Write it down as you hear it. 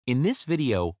In this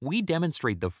video, we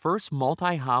demonstrate the first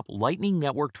multi-hop Lightning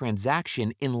Network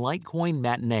transaction in Litecoin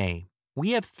Matinee.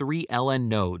 We have 3 LN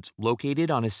nodes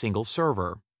located on a single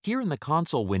server. Here in the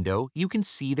console window, you can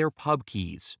see their pub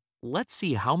keys. Let's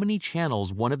see how many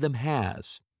channels one of them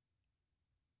has.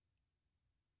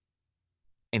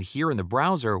 And here in the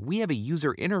browser, we have a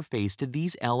user interface to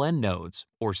these LN nodes,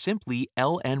 or simply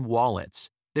LN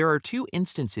wallets. There are 2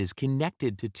 instances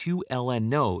connected to 2 LN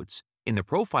nodes. In the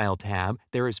Profile tab,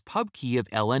 there is pub key of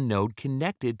LN node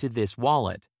connected to this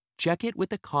wallet. Check it with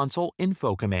the console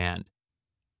info command.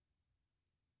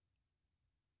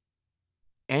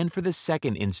 And for the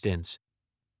second instance,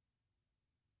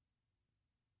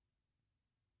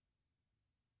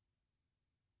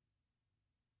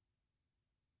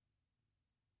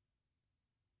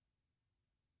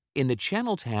 in the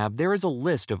Channel tab, there is a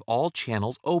list of all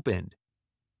channels opened.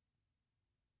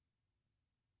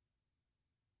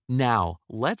 Now,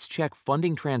 let's check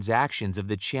funding transactions of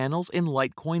the channels in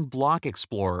Litecoin Block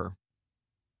Explorer.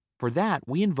 For that,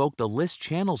 we invoke the list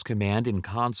channels command in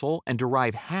console and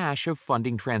derive hash of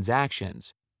funding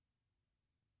transactions.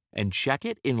 And check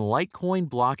it in Litecoin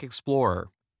Block Explorer.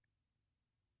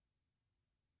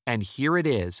 And here it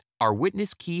is, our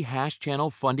witness key hash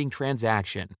channel funding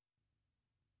transaction.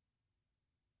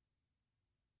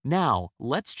 Now,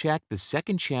 let's check the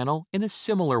second channel in a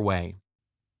similar way.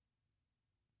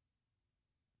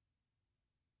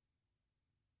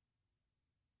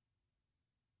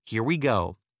 Here we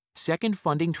go. Second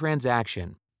funding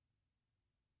transaction.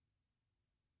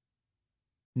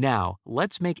 Now,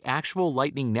 let's make actual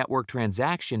Lightning Network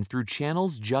transaction through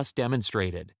channels just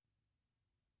demonstrated.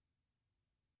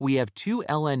 We have 2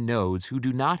 LN nodes who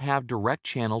do not have direct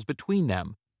channels between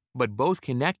them, but both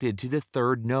connected to the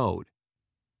third node.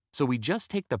 So we just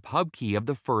take the pub key of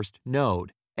the first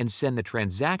node and send the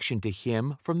transaction to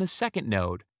him from the second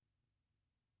node.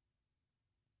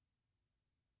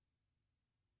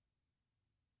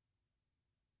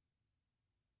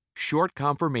 Short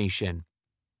confirmation.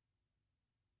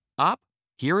 Up,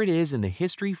 here it is in the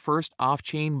history first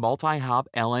off-chain multi-hop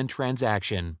LN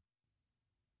transaction.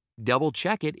 Double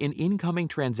check it in incoming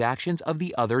transactions of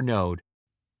the other node.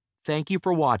 Thank you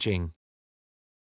for watching.